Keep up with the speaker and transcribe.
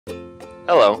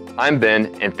Hello, I'm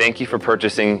Ben, and thank you for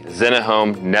purchasing Zenna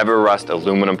Home Never Rust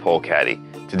aluminum pole caddy.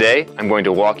 Today, I'm going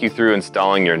to walk you through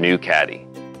installing your new caddy.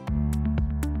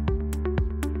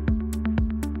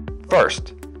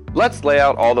 First, let's lay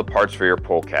out all the parts for your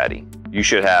pole caddy. You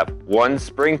should have one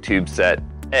spring tube set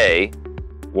A,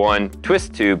 one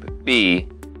twist tube B,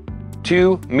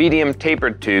 two medium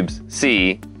tapered tubes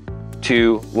C,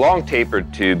 two long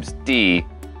tapered tubes D,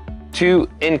 two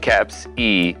end caps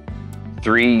E,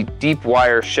 3 deep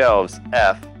wire shelves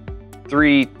F,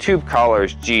 3 tube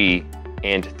collars G,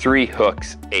 and 3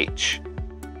 hooks H.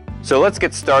 So let's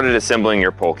get started assembling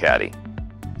your pole caddy.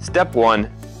 Step 1.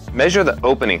 Measure the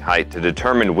opening height to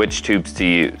determine which tubes to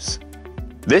use.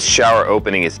 This shower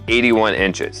opening is 81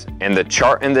 inches, and the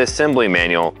chart in the assembly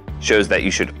manual shows that you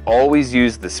should always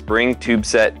use the spring tube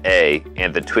set A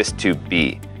and the twist tube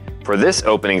B. For this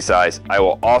opening size, I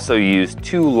will also use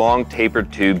 2 long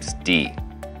tapered tubes D.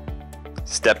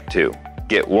 Step 2.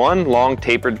 Get one long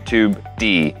tapered tube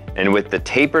D, and with the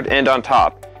tapered end on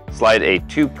top, slide a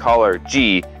tube collar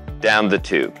G down the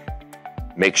tube.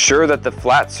 Make sure that the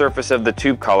flat surface of the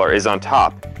tube collar is on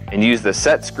top, and use the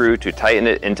set screw to tighten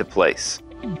it into place.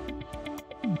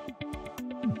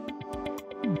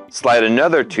 Slide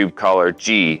another tube collar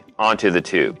G onto the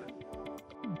tube.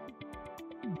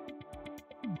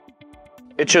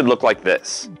 It should look like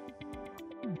this.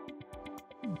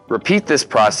 Repeat this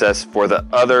process for the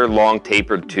other long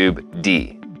tapered tube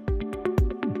D.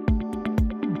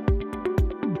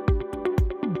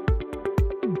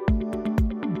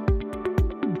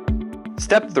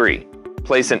 Step 3.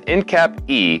 Place an end cap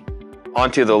E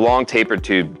onto the long tapered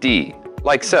tube D,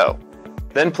 like so.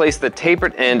 Then place the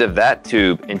tapered end of that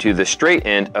tube into the straight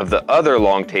end of the other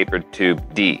long tapered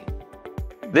tube D.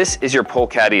 This is your pole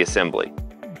caddy assembly.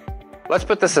 Let's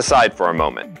put this aside for a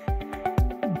moment.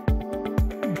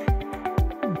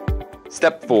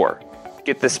 Step 4.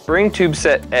 Get the spring tube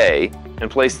set A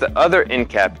and place the other end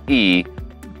cap E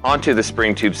onto the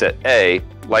spring tube set A,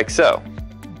 like so.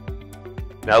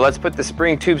 Now let's put the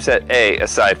spring tube set A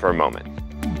aside for a moment.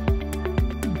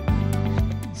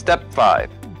 Step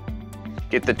 5.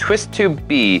 Get the twist tube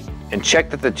B and check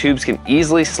that the tubes can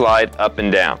easily slide up and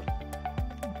down.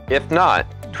 If not,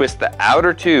 twist the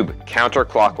outer tube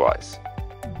counterclockwise.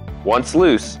 Once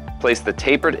loose, place the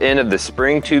tapered end of the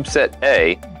spring tube set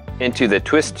A into the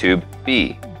twist tube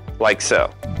B, like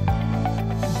so.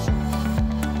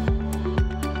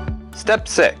 Step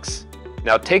 6.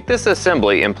 Now take this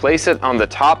assembly and place it on the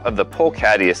top of the pole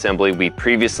caddy assembly we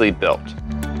previously built.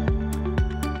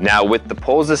 Now with the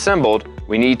poles assembled,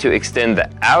 we need to extend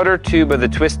the outer tube of the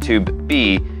twist tube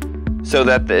B so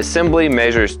that the assembly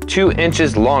measures 2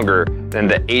 inches longer than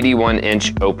the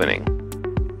 81-inch opening.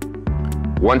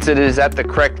 Once it is at the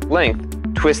correct length,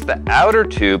 twist the outer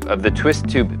tube of the twist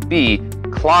tube B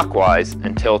clockwise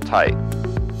until tight.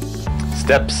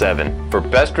 Step 7. For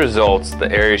best results,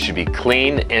 the area should be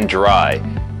clean and dry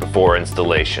before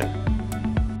installation.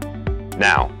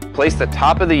 Now, place the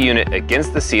top of the unit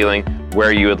against the ceiling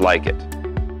where you would like it.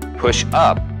 Push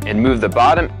up and move the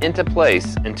bottom into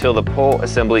place until the pole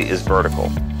assembly is vertical.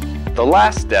 The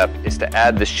last step is to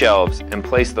add the shelves and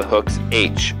place the hooks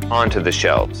H onto the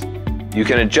shelves. You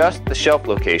can adjust the shelf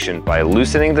location by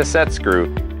loosening the set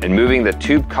screw and moving the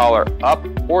tube collar up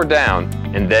or down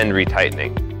and then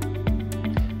retightening.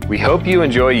 We hope you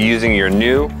enjoy using your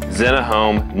new Zenna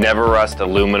Home Never Rust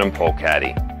aluminum pole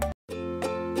caddy.